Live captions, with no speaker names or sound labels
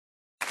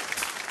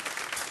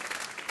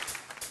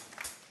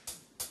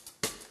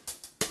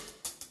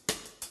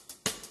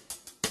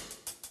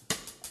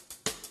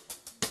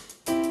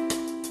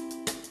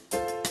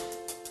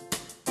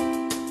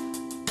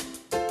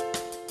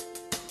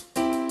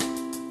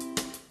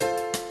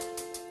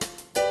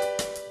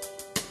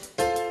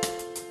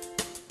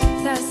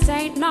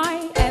Thursday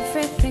night,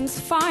 everything's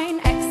fine,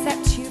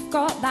 except you've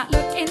got that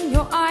look in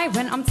your eye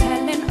when I'm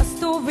telling a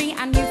story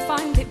and you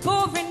find it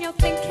boring. You're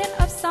thinking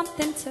of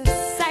something to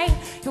say,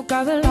 you'll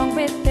go along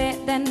with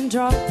it, then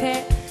drop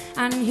it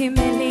and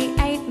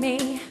humiliate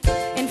me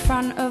in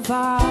front of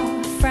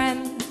our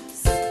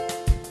friends.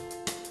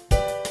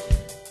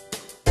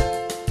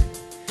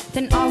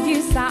 Then I'll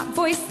use that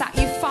voice that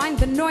you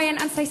find annoying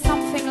and say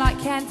something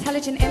like, yeah,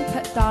 intelligent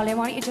input, darling,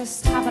 why don't you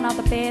just have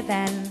another beer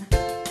then?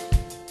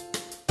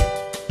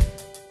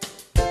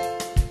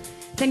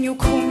 Then you'll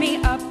call me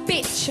a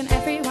bitch and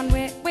everyone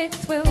we're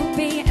with will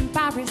be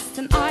embarrassed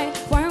and I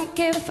won't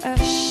give a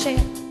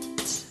shit.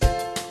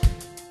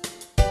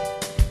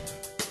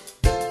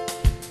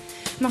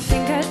 My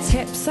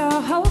fingertips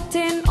are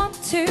holding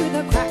onto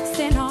the cracks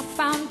in our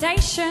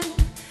foundation,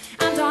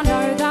 and I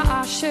know that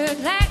I should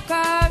let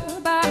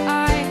go, but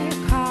I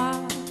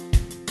can't.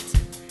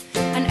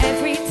 And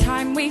every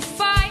time we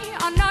fight,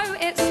 I know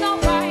it's